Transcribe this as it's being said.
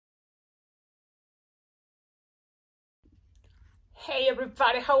Hey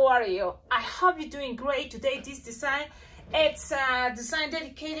everybody, how are you? I hope you're doing great. Today this design, it's a design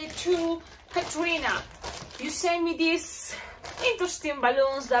dedicated to Katrina. You sent me these interesting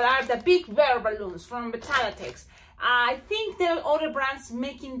balloons that are the Big Bear balloons from Metalatex. I think there are other brands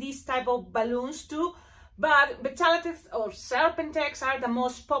making these type of balloons too, but Metalatex or Serpentex are the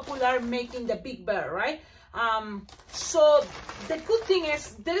most popular making the Big Bear, right? So the good thing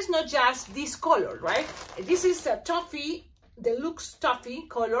is there is not just this color, right? This is a toffee, deluxe toffee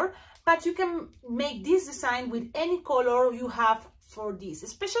color, but you can make this design with any color you have for this,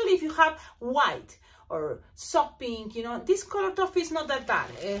 especially if you have white or soft pink. You know, this color toffee is not that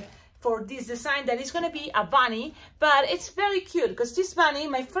bad for this design. That is going to be a bunny, but it's very cute because this bunny,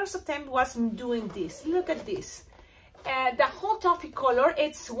 my first attempt was doing this. Look at this. The whole toffee color,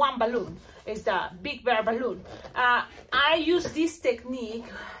 it's one balloon. It's the Big Bear balloon. I use this technique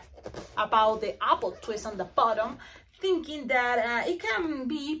about the apple twist on the bottom, thinking that it can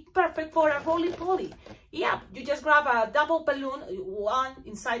be perfect for a RolyPoly. Yeah, you just grab a double balloon, one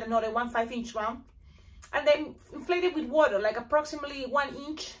inside another, 1 5-inch one, and then inflate it with water, like approximately 1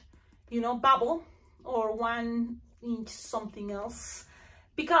 inch, you know, bubble, or 1 inch something else.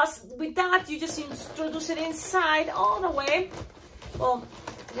 Because with that, you just introduce it inside all the way, well,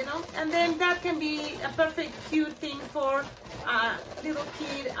 you know, and then that can be a perfect cute thing for a little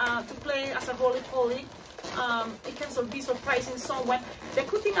kid to play as a RolyPoly. It can be surprising someone. The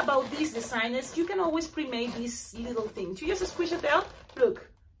good thing about this design is you can always pre-make these little things. You just squish it out. Look,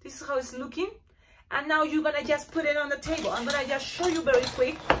 this is how it's looking. And now you're gonna just put it on the table. I'm gonna just show you very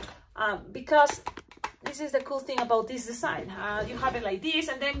quick because this is the cool thing about this design. You have it like this,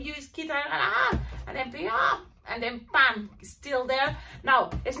 and then you just keep it, and then pick up, and then bam, it's still there.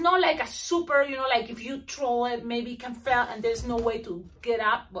 Now, it's not like a super, you know, like if you throw it, maybe it can fall and there's no way to get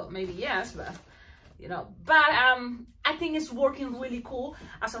up. Well, maybe yes, but you know, but I think it's working really cool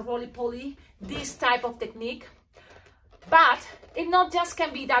as a RolyPoly, this type of technique. But it not just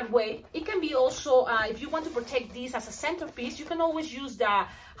can be that way. It can be also, if you want to protect this as a centerpiece, you can always use the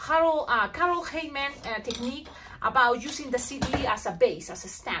Carol Heyman technique about using the CD as a base, as a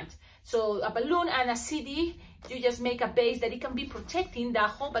stand. So a balloon and a CD, you just make a base that it can be protecting the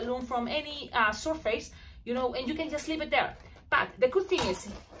whole balloon from any surface, you know, and you can just leave it there. But the good thing is,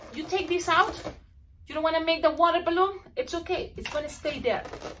 you take this out. You don't want to make the water balloon, it's okay, it's going to stay there.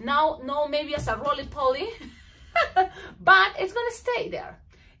 Now, no, maybe as a RolyPoly, but it's going to stay there.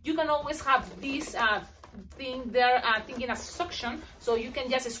 You can always have this thing there, thinking as suction, so you can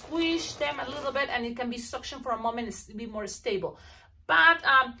just squish them a little bit and it can be suction for a moment, it's a bit more stable. But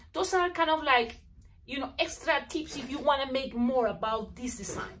those are kind of like, you know, extra tips if you want to make more about this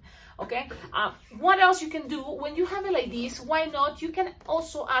design. Okay, what else you can do when you have it like this? Why not? You can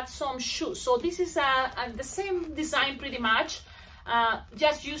also add some shoes. So this is the same design pretty much,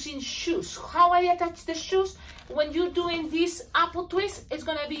 just using shoes. How I attach the shoes? When you're doing this apple twist, it's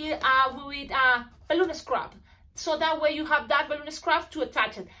gonna be with balloon scrap. So that way you have that balloon scrap to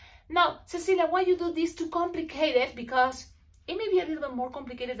attach it. Now, Cecilia, why you do this too complicated? Because it may be a little bit more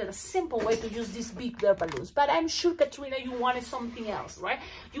complicated than a simple way to use these Big Bear balloons. But I'm sure, Katrina, you wanted something else, right?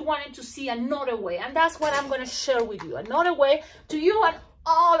 You wanted to see another way. And that's what I'm going to share with you. Another way to you and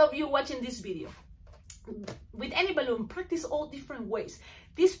all of you watching this video. With any balloon, practice all different ways.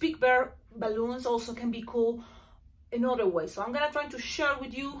 These Big Bear balloons also can be cool in other ways. So I'm going to try to share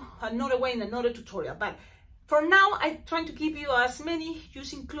with you another way in another tutorial. But for now, I'm trying to give you as many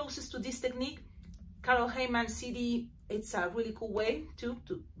using closest to this technique. Carol Heyman CD, it's a really cool way to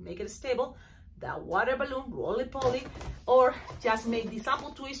make it stable. The water balloon, RolyPoly, or just make this apple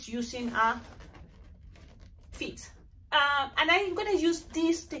twist using a feet. And I'm gonna use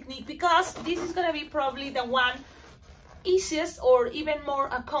this technique because this is gonna be probably the one easiest or even more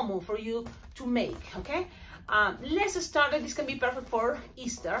common for you to make, okay? Let's start. This can be perfect for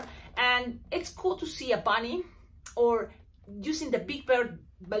Easter, and it's cool to see a bunny or using the Big Bear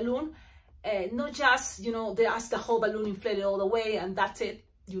balloon. Not just, you know, that's the whole balloon inflated all the way and that's it.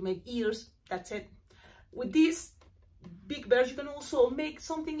 You make ears, that's it. With these Big Bears, you can also make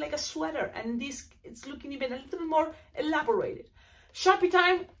something like a sweater, and this, it's looking even a little more elaborated. Sharpie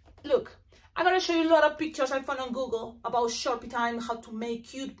time, look, I'm gonna show you a lot of pictures I found on Google about Sharpie time, how to make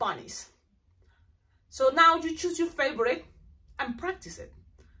cute bunnies. So now you choose your favorite and practice it.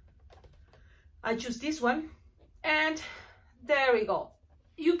 I choose this one, and there we go.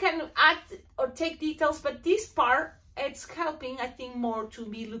 You can add or take details, but this part, it's helping, I think, more to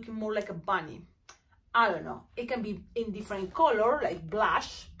be looking more like a bunny. I don't know. It can be in different color, like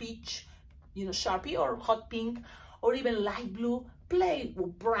blush, peach, you know, Sharpie, or hot pink, or even light blue. Play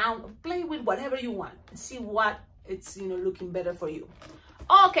with brown, play with whatever you want and see what it's, you know, looking better for you.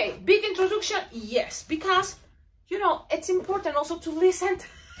 Okay, big introduction, yes, because, you know, it's important also to listen.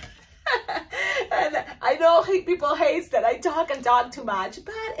 And I know people hate that I talk too much,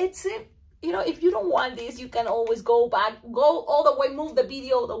 but it's, you know, if you don't want this, you can always go back, go all the way, move the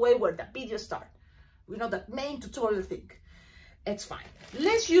video the way where the video starts. You know, the main tutorial thing. It's fine.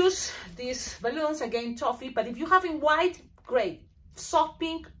 Let's use these balloons, again, toffee, but if you have in white, great. Soft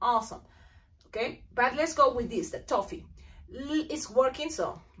pink, awesome. Okay, but let's go with this, the toffee. It's working,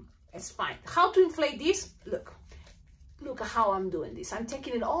 so it's fine. How to inflate this? Look at how I'm doing this. I'm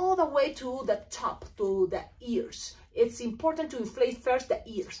taking it all the way to the top, to the ears. It's important to inflate first the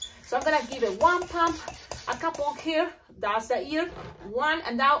ears. So I'm gonna give it one pump, a couple here, that's the ear, one,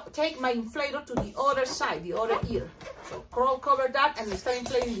 and now take my inflator to the other side, the other ear. So cover that and start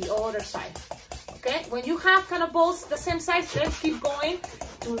inflating the other side. Okay, when you have kind of both the same size, let's keep going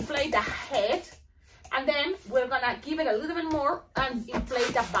to inflate the head, and then we're gonna give it a little bit more and inflate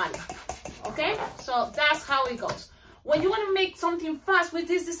the body. Okay, so that's how it goes. When you want to make something fast with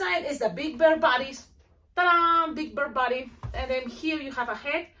this design, is the big bear bodies. Ta-da! Big bear body. And then here you have a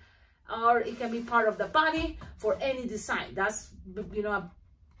head, or it can be part of the body for any design. That's, you know,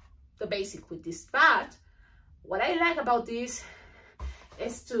 the basic with this. But what I like about this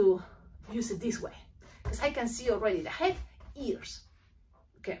is to use it this way, because I can see already the head, ears.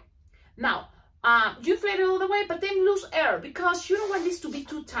 Okay. Now, you inflate it all the way, but then lose air, because you don't want this to be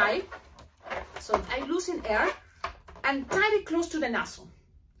too tight. So I loosen air and tie it close to the nozzle.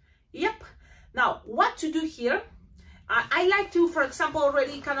 Yep. Now, what to do here? I like to, for example,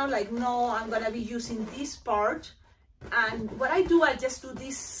 already kind of like, no, I'm gonna be using this part. And what I do, I just do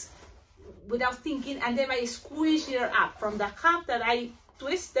this without thinking, and then I squeeze it up. From the half that I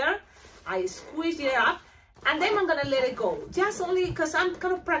twist there, I squeeze it up, and then I'm gonna let it go. Just only because I'm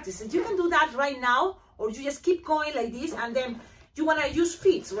kind of practicing. You can do that right now, or you just keep going like this, and then you want to use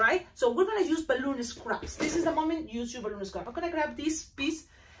feet, right? So we're going to use balloon scraps. This is the moment, use your balloon scrap. I'm going to grab this piece,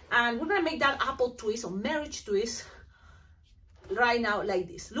 and we're going to make that apple twist or marriage twist right now like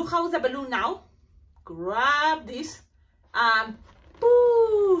this. Look how the balloon now. Grab this and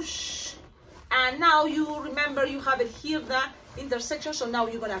push. And now you remember you have it here, the intersection. So now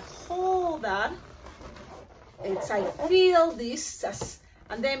you're going to hold that. It's I feel this,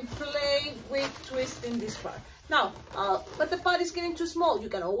 and then play with twisting this part. Now, but the pot is getting too small. You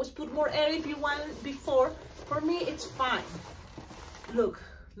can always put more air if you want before. For me, it's fine. Look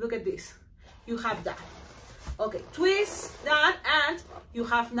at this. You have that. Okay, twist that, and you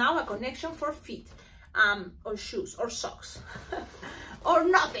have now a connection for feet, or shoes, or socks, or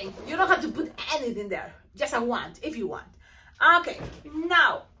nothing. You don't have to put anything there. Just a wand, if you want. Okay,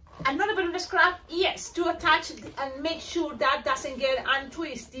 now, another balloon scrap, yes, to attach and make sure that doesn't get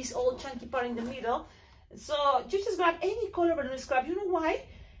untwist, this old chunky part in the middle. So you just grab any color balloon scrap. You know why?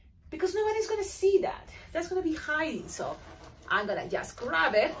 Because nobody's gonna see that. That's gonna be hiding. So I'm gonna just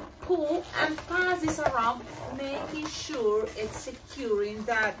grab it, pull, and pass this around, making sure it's securing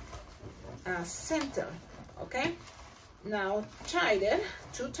that center. Okay. Now tie it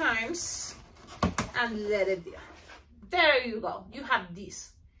 2 times and let it there. There you go. You have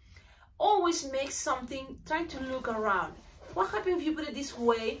this. Always make something. Trying to look around. What happens if you put it this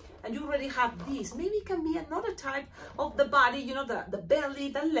way and you already have this? Maybe it can be another type of the body, you know, the belly,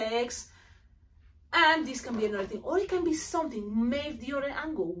 the legs, and this can be another thing. Or it can be something, made the other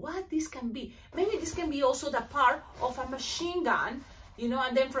angle. What this can be? Maybe this can be also the part of a machine gun, you know,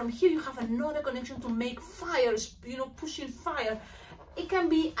 and then from here you have another connection to make fires, you know, pushing fire. It can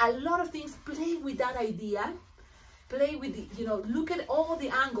be a lot of things. Play with that idea. Play with it, you know, look at all the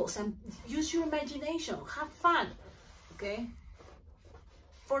angles and use your imagination. Have fun. Okay,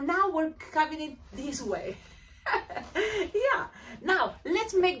 for now we're having it this way. Yeah, now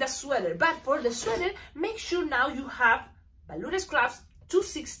let's make the sweater. But for the sweater, make sure now you have balloon scraps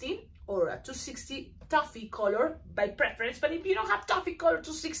 260 or a 260 toffee color by preference. But if you don't have toffee color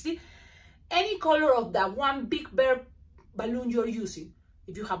 260, any color of that one big bear balloon you're using.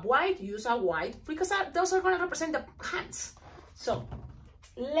 If you have white, use a white, because those are going to represent the hands. So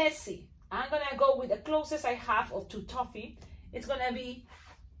let's see. I'm going to go with the closest I have of 2 toffee. It's going to be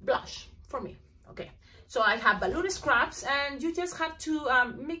blush for me. Okay. So I have balloon scraps, and you just have to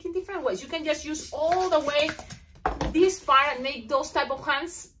make it different ways. You can just use all the way this part and make those type of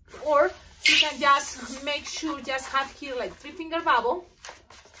hands, or you can just make sure, just have here like 3-finger bubble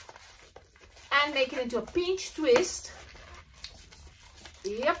and make it into a pinch twist.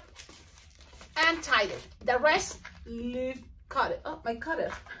 Yep. And tie it. The rest, leave. Cut it. Oh, my cutter.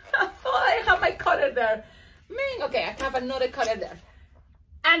 Oh, I have my cutter there. Okay, I have another cutter there.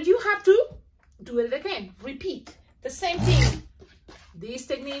 And you have to do it again. Repeat. the same thing. This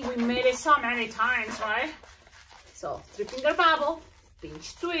technique, we made it so many times, right? So 3-finger bubble,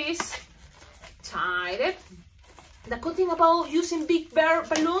 pinch twist, tie it. The cool thing about using big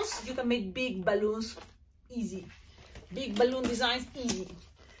balloons, you can make big balloons easy. Big balloon designs easy.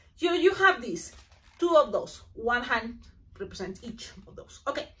 You have these, 2 of those, 1 hand represents each of those.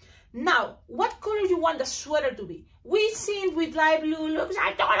 Okay, now what color you want the sweater to be? We seen with light blue looks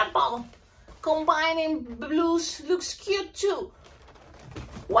adorable. Combining blues looks cute too.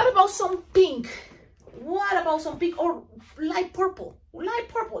 What about some pink? What about some pink or light purple? Light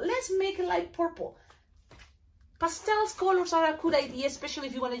purple. Let's make a light purple. Pastel colors are a good idea, especially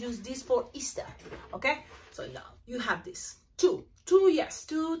if you want to use this for Easter. Okay, so now you have this. Two, yes,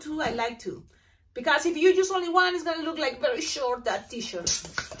 two. I like 2. Because if you use only 1, it's gonna look like very short, that t-shirt.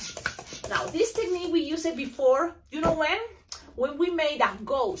 Now this technique, we used it before. You know when? When we made a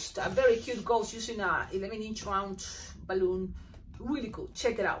ghost, a very cute ghost using a 11-inch round balloon. Really cool.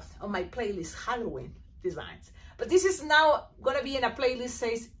 Check it out on my playlist, Halloween designs. But this is now gonna be in a playlist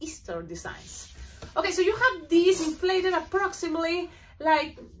says Easter designs. Okay, so you have these inflated approximately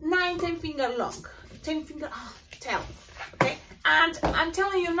like 9-10 finger long. 10 finger, 10. Okay, and I'm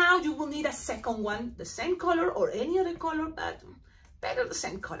telling you now, you will need a second one, the same color or any other color, but better the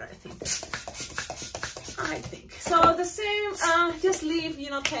same color, I think. So the same, just leave,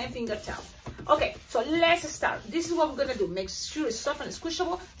 10 finger tail. Okay, so let's start. This is what we're gonna do. Make sure it's soft and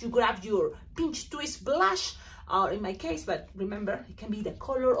squishable. You grab your pinch twist blush, or in my case, but remember, it can be the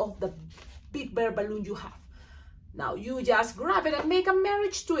color of the big bear balloon you have. Now you just grab it and make a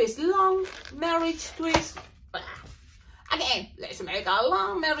marriage twist, long marriage twist. Again, let's make a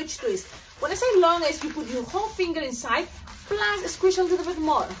long marriage twist. When I say long, is you put your whole finger inside, plus squish a little bit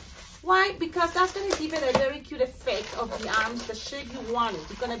more. Why? Because that's going to give it a very cute effect of the arms, the shape you want it.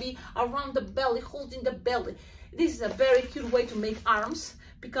 It's going to be around the belly, holding the belly. This is a very cute way to make arms,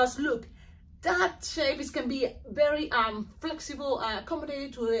 because look, that shape can be very flexible,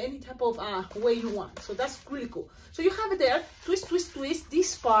 accommodated to any type of way you want. So that's really cool. So you have it there, twist, twist, twist,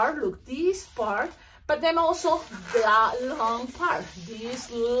 this part, look, this part, but then also the long part,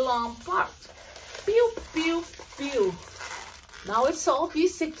 this long part. Pew, pew, pew. Now it's all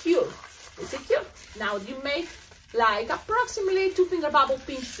secure. It's secure. Now you make like approximately 2-finger bubble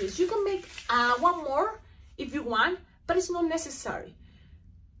pinch twist. You can make 1 more if you want, but it's not necessary.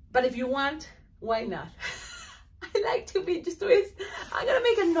 But if you want, why not? I like to pinch twist. I'm gonna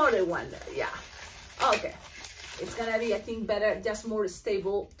make another one. Yeah. Okay. It's gonna be, I think, better, just more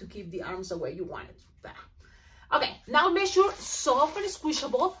stable to keep the arms the way you want it. Okay. Now measure soft and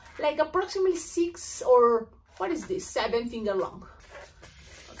squishable, like approximately 6 or what is this? 7 finger long.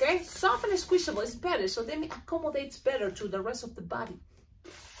 Okay. Soft and squishable is better, so then it accommodates better to the rest of the body.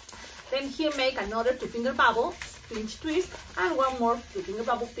 Then here make another 2-finger bubble pinch twist and 1 more 2-finger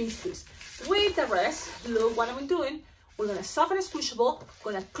bubble pinch twist. With the rest, look what I'm doing. We're gonna soften and squishable.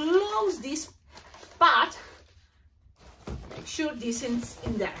 Gonna close this part. Make sure this is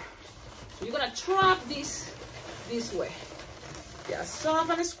in there. So you're gonna trap this way. Just soft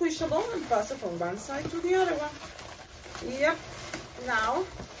and squishable and pass it from one side to the other one. Yep. Now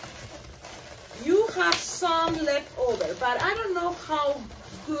you have some left over, but I don't know how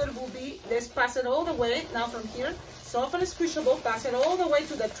good it will be. Let's pass it all the way. Now from here, soft and squishable, pass it all the way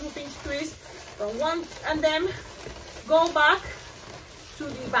to the 2-pinch twist from one, and then go back to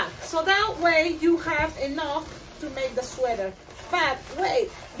the back. So that way you have enough to make the sweater. But wait,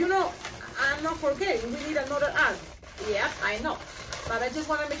 I'm not forgetting, we need another arm. Yeah, I know. But I just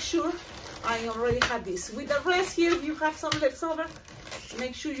want to make sure I already have this. With the rest here, if you have some left over,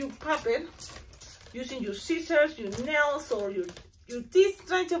 make sure you pop it using your scissors, your nails, or your teeth.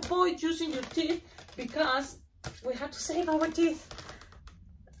 Try to avoid using your teeth because we have to save our teeth.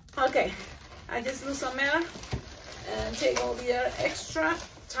 Okay, I just lose some air and take all the air extra,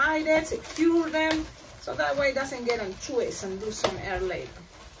 tie them, secure them, so that way it doesn't get on twist and lose some air later.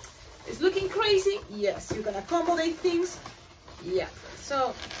 It's looking crazy? Yes. You can accommodate things? Yeah.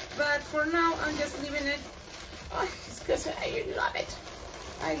 So, but for now, I'm just leaving it. Oh, it's because I love it.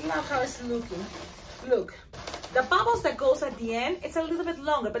 I love how it's looking. Look, the bubbles that goes at the end, it's a little bit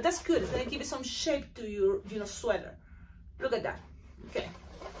longer, but that's good. It's going to give you some shape to your sweater. Look at that. Okay.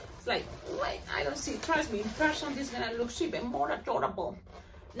 It's like, wait, I don't see. Trust me, in person, this is going to look even more adorable.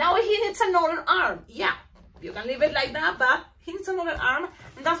 Now he needs another arm. Yeah. You can leave it like that, but he needs another arm,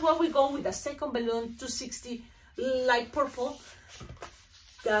 and that's why we go with the second balloon, 260 light purple,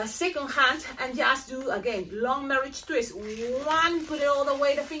 the second hand, and just do again long marriage twist. 1, put it all the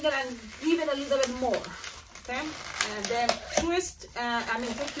way the finger and give it a little bit more. okay? And then twist,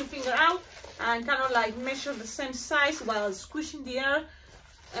 take your finger out and kind of like measure the same size while squishing the air,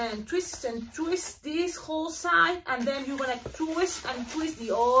 and twist this whole side, and then you're gonna twist and twist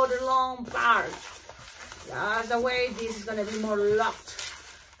the other long part. That's the way this is gonna be more locked.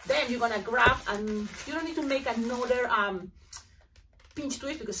 Then you're gonna grab, and you don't need to make another pinch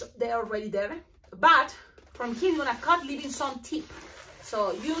twist because they're already there, but from here you're gonna cut, leaving some tip.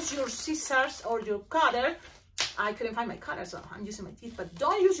 So use your scissors or your cutter. I couldn't find my cutter, so I'm using my teeth, but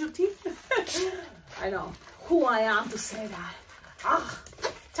don't use your teeth. I know who I am to say that.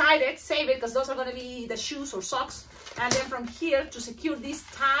 Tie it, save it, because those are gonna be the shoes or socks. And then from here, to secure this,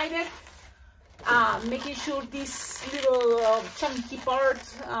 tie it, making sure this little chunky part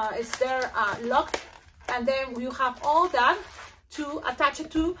is there locked. And then you have all that to attach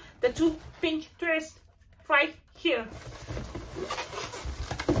it to the 2 pinch twists right here.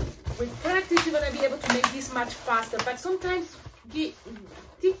 With practice, you're gonna be able to make this much faster, but sometimes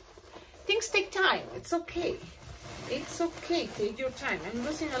things take time. It's okay. It's okay, take your time. I'm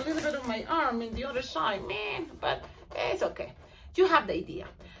losing a little bit of my arm in the other side, man, but it's okay. You have the idea.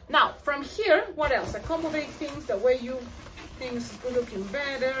 Now, from here, what else? Accommodate things the way you things looking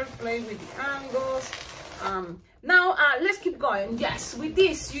better, play with the angles. Now, let's keep going. Yes, with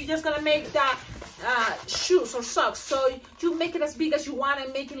this, you're just gonna make the shoes or socks. So you make it as big as you want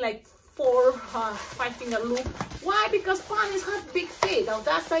and make it like 4 5-finger loop. Why? Because ponies have big feet. Now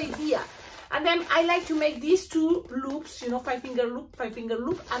that's the idea. And then I like to make these 2 loops, you know, 5-finger loop, 5-finger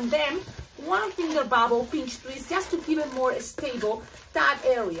loop, and then 1-finger bubble pinch twist, just to keep it more stable, that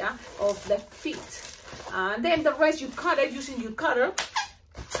area of the feet. And then the rest you cut it using your cutter,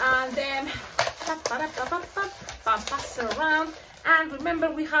 and then pass it around. And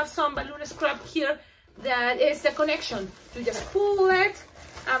remember, we have some balloon scrap here that is the connection. You just pull it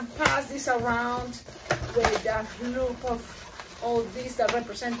and pass this around with that loop of all these that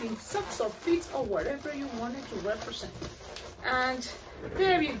representing socks or feet or whatever you want it to represent. And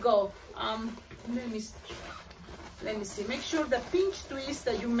there you go. Let me see. Make sure the pinch twist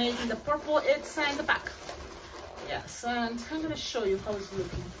that you made in the purple is in the back. Yes, and I'm gonna show you how it's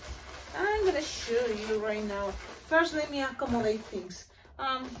looking. I'm gonna show you right now. First, let me accommodate things.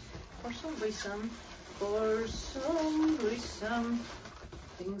 For some reason,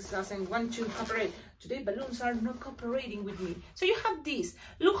 things doesn't want to cooperate. Today, balloons are not cooperating with me. So you have this.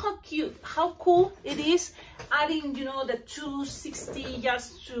 Look how cute, how cool it is, adding, you know, the 260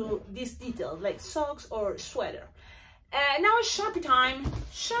 just to this detail, like socks or sweater. And now it's Sharpie time.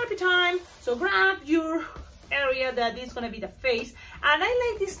 Sharpie time. So grab your area that is gonna be the face. And I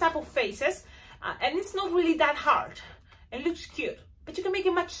like this type of faces. And it's not really that hard. It looks cute, but you can make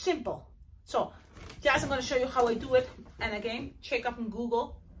it much simple. So just I'm gonna show you how I do it. And again, check up on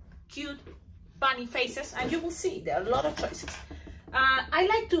Google, cute bunny faces, and you will see there are a lot of choices.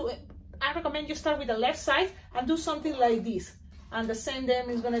 I recommend you start with the left side and do something like this. And the same then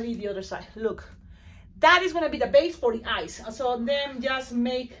is gonna be the other side. Look, that is gonna be the base for the eyes. So then just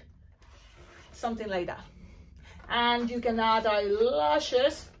make something like that. And you can add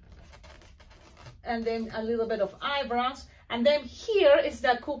eyelashes, and then a little bit of eyebrows. And then here is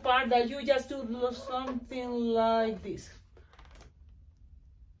the cool part that you just do something like this.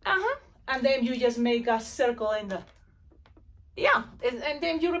 And then you just make a circle in the, yeah, and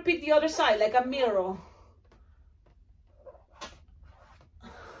then you repeat the other side like a mirror.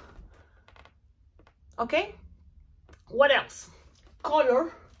 Okay, what else?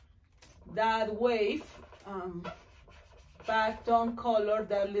 Color that wave, but don't color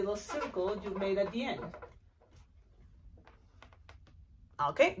that little circle you made at the end.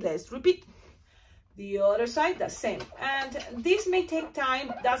 Okay, let's repeat. The other side, the same. And this may take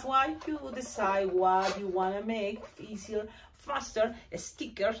time. That's why you decide what you want to make easier, faster.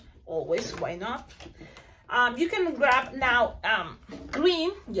 Stickers, always, why not? You can grab now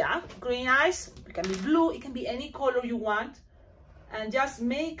green, yeah, green eyes. It can be blue, it can be any color you want. And just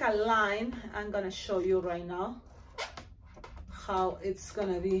make a line. I'm gonna show you right now how it's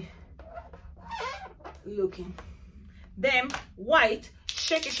gonna be looking. Then white,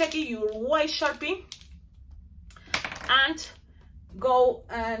 shake your white Sharpie and go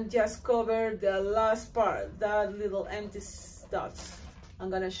and just cover the last part, that little empty dots. I'm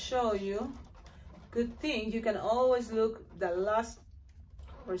gonna show you. Good thing you can always look the last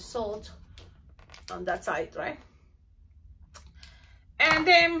result on that side, right? And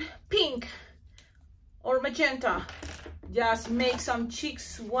then pink or magenta, just make some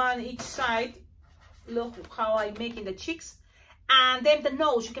cheeks, one each side. Look how I'm making the cheeks. And then the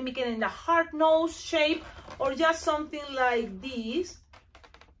nose, you can make it in the heart nose shape or just something like this.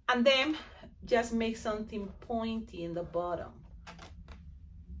 And then just make something pointy in the bottom.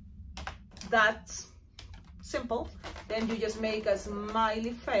 That's simple. Then you just make a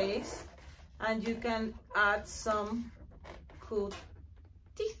smiley face, and you can add some cool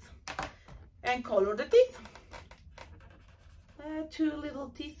teeth and color the teeth. 2 little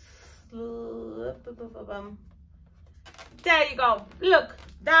teeth. There you go. Look,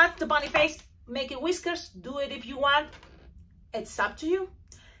 that's the bunny face. Make it whiskers. Do it if you want. It's up to you.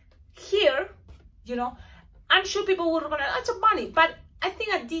 Here, you know, I'm sure people will recognize that's a bunny, but I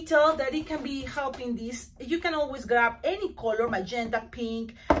think a detail that it can be helping this, you can always grab any color, magenta,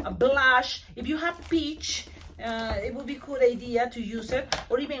 pink, a blush. If you have peach, it would be a good idea to use it,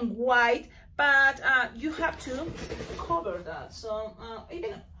 or even white, but you have to cover that. So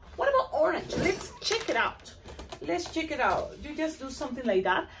even, what about orange? Let's check it out. Let's check it out. You just do something like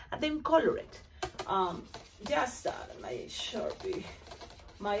that and then color it. Just my Sharpie.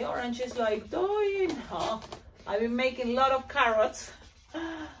 My orange is like doing, I've been making a lot of carrots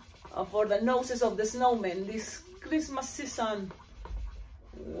for the noses of the snowmen this Christmas season.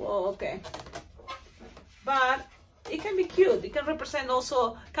 Whoa, okay. But it can be cute. It can represent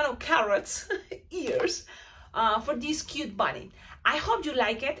also kind of carrots, ears, for this cute bunny. I hope you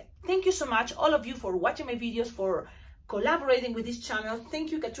like it. Thank you so much, all of you, for watching my videos, for collaborating with this channel.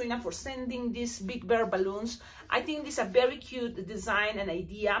 Thank you, Katrina, for sending these big bear balloons. I think this is a very cute design and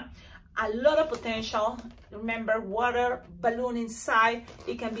idea. A lot of potential. Remember, water balloon inside.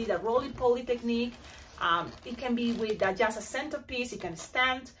 It can be the RolyPoly technique. It can be with just a centerpiece. It can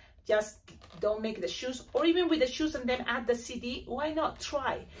stand. Just don't make the shoes, or even with the shoes and then add the CD. Why not?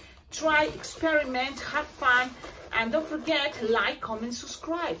 Try, experiment, have fun, and don't forget, like, comment,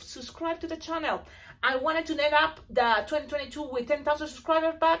 subscribe to the channel. I wanted to net up the 2022 with 10,000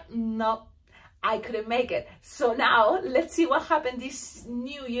 subscribers, but no, I couldn't make it. So now let's see what happened this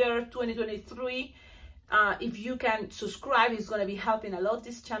new year, 2023. If you can subscribe, it's going to be helping a lot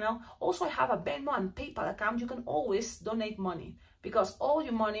this channel. Also, I have a Venmo and PayPal account. You can always donate money, because all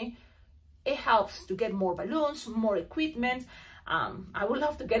your money, it helps to get more balloons, more equipment. I would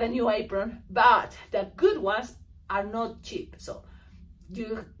love to get a new apron, but the good ones are not cheap. So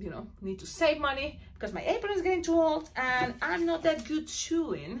you know, need to save money, because my apron is getting too old and I'm not that good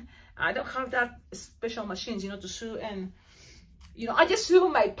sewing. I don't have that special machines, you know, to sew, and you know, I just sew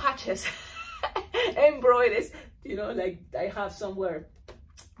my patches, embroideries, you know, like I have somewhere.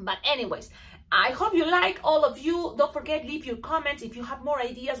 But anyways, I hope you like, all of you. Don't forget, leave your comments. If you have more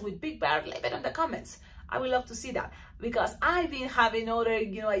ideas with Big Bear, leave it in the comments. I would love to see that, because I've been having other,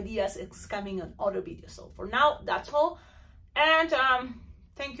 you know, ideas. It's coming on other videos. So for now, that's all. And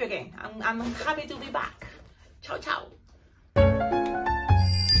thank you again. I'm happy to be back. Ciao, ciao.